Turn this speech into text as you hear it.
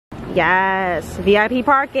Yes, VIP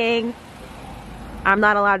parking. I'm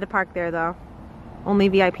not allowed to park there though. Only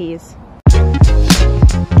VIPs.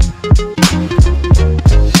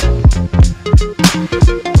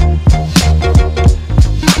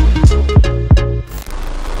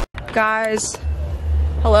 Guys,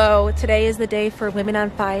 hello. Today is the day for Women on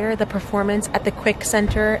Fire, the performance at the Quick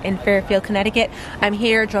Center in Fairfield, Connecticut. I'm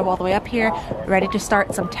here, drove all the way up here, ready to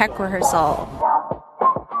start some tech rehearsal.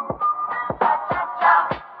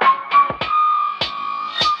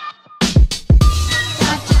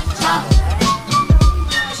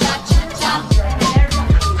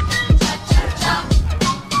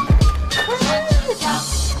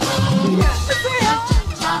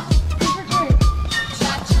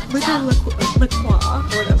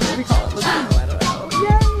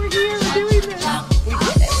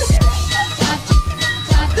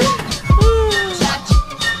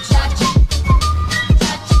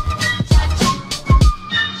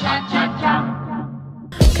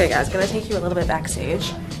 Okay guys, gonna take you a little bit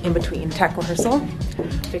backstage in between tech rehearsal.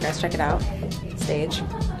 So you guys check it out. Stage.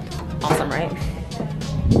 Awesome, right?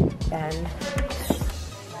 Then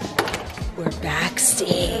we're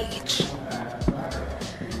backstage.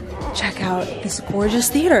 Check out this gorgeous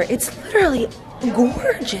theater. It's literally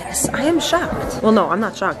gorgeous. I am shocked. Well, no, I'm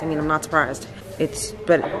not shocked. I mean, I'm not surprised.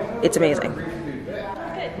 But it's amazing.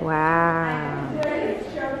 Wow.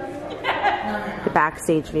 The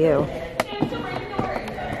backstage view.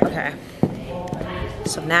 Okay,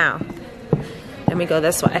 so now, let me go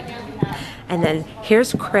this way. And then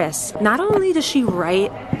here's Chris. Not only does she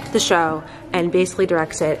write the show and basically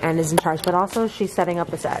directs it and is in charge, but also she's setting up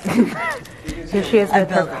the set. Here she is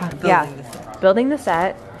with her, building the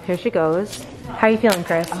set. Here she goes. How are you feeling,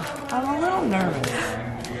 Chris? I'm a little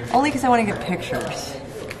nervous. Only because I want to get pictures.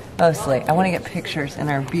 Mostly, I want to get pictures in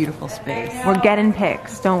our beautiful space. We're getting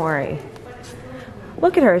pics, don't worry.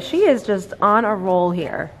 Look at her, she is just on a roll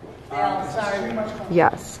here.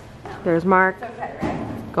 Yes, there's Mark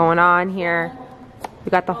going on here.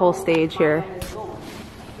 We got the whole stage here.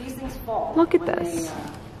 Look at this.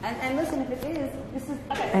 And listen, if it is, this is.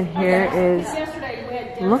 And here is,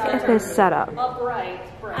 look at this setup.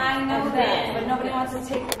 I know that, but nobody wants to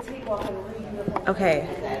take the tape off and redo the. Okay,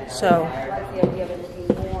 so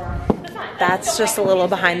that's just a little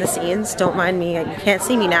behind the scenes. Don't mind me, you can't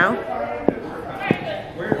see me now.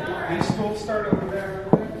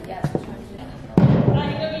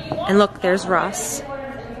 And look, there's Russ.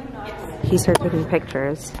 He's here taking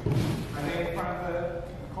pictures.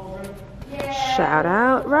 Shout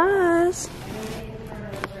out, Russ.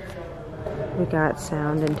 We got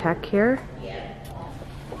sound and tech here.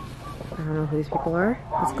 I don't know who these people are.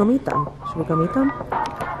 Let's go meet them. Should we go meet them?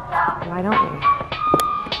 Why don't we?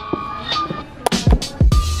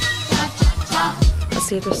 Let's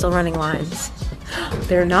see if they're still running lines.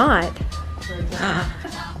 They're not.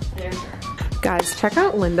 Guys, check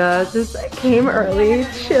out Linda. Just came early,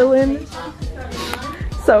 chilling.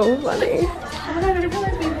 So funny.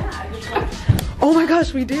 Oh my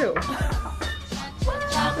gosh, we do.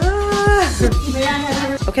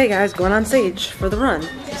 Okay guys, going on stage for the run.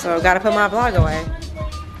 So gotta put my vlog away.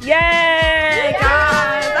 Yay,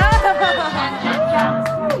 guys!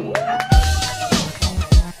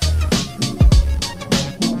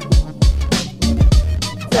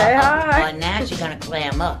 Say hi. Oh, now she's gonna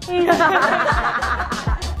clam up.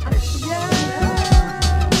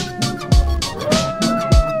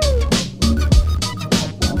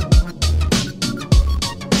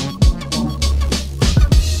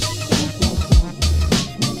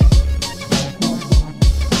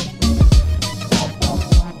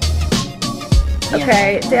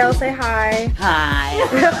 Okay, Dale, say hi. Hi.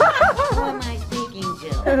 Who am I speaking to?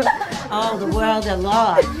 Oh, the world at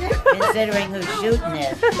large. Considering who's shooting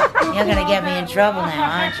this, you're gonna get me in trouble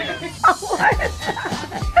now, aren't you?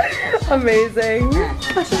 Amazing.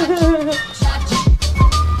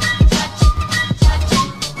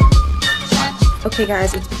 Okay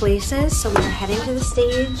guys, it's places, so we're heading to the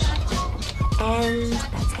stage, and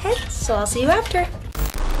that's it. So I'll see you after.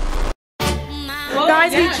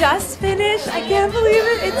 Guys, we just finished. I can't believe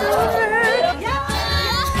it. It's over.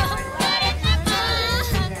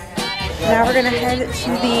 Now we're gonna head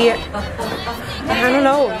to the, I don't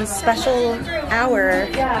know, the special hour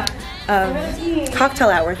of cocktail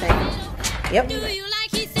hour thing. Yep. Look,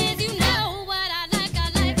 it's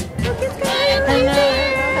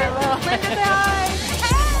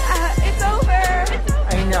It's over.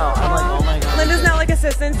 I know. I'm like, oh my god. Linda's now like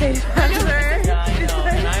assistant stage manager. Yeah, I know.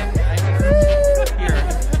 And I'm here.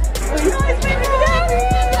 You guys made me happy.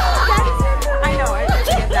 I know. I didn't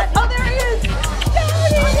get that. Oh, there he is.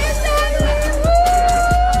 Daddy, yes, Daddy. Woo!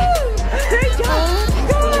 Great job.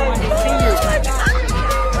 Good.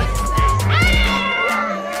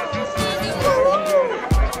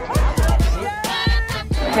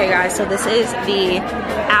 Okay guys, so this is the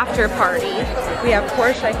after party. We have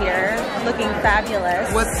Portia here, looking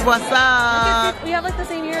fabulous. What's up? We have like the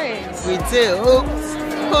same earrings. We do.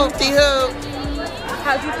 Hoop-de-hoop.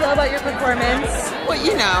 How'd you feel about your performance? Well,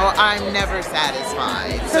 you know, I'm never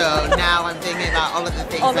satisfied. So now I'm thinking about all of the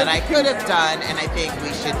things that I could have done, and I think we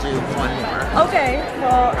should do one more. Okay,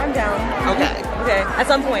 well, I'm down. Okay. Okay, at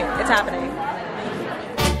some point, it's happening.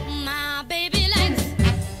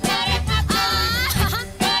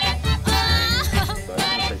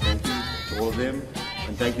 Them,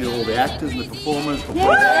 and thank you to all the actors and the performers for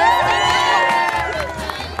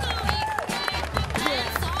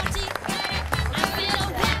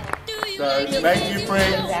So make new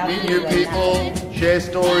friends, meet new people, share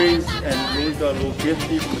stories, and we've got a little gift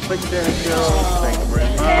here from the Quick Dance Girls. Thank you very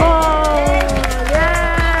much.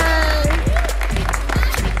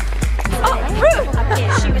 Oh, Ruth!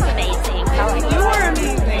 Yeah, she was amazing. You were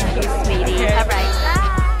amazing. Thank you, sweetie. All right.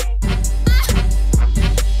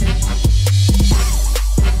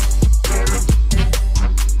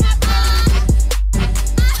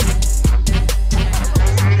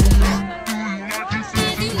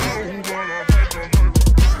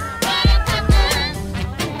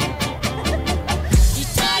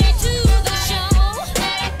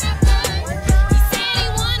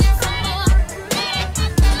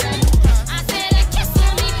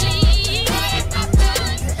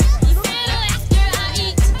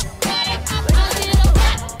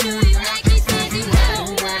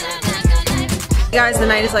 Guys, the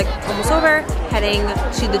night is like almost over. Heading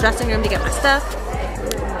to the dressing room to get my stuff.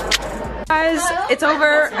 Guys, it's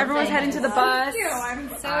over. Everyone's heading to the bus. I'm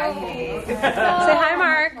so say hi,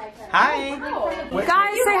 Mark. Hi.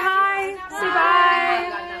 Guys, say hi.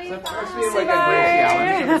 Say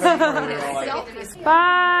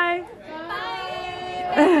bye. Bye.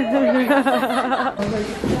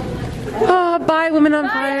 Oh, bye, Women on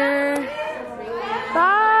Fire.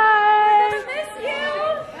 Bye.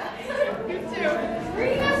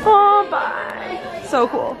 Oh, bye. So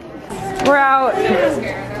cool. We're out.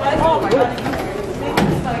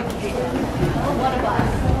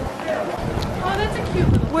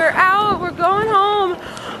 We're out. We're going home.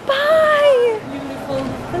 Bye.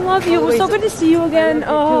 I love you. It was so good to see you again.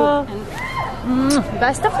 Oh.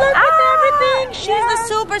 Best of luck with everything. She's the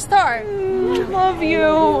superstar. Love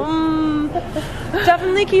you.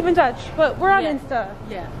 Definitely keep in touch. But we're on Insta.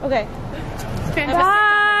 Yeah. Okay.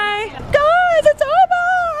 Bye. Guys, it's over.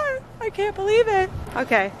 I can't believe it.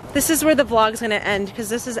 Okay. This is where the vlog's gonna end because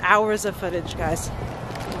this is hours of footage, guys.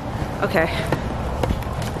 Okay.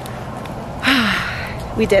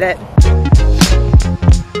 We did it.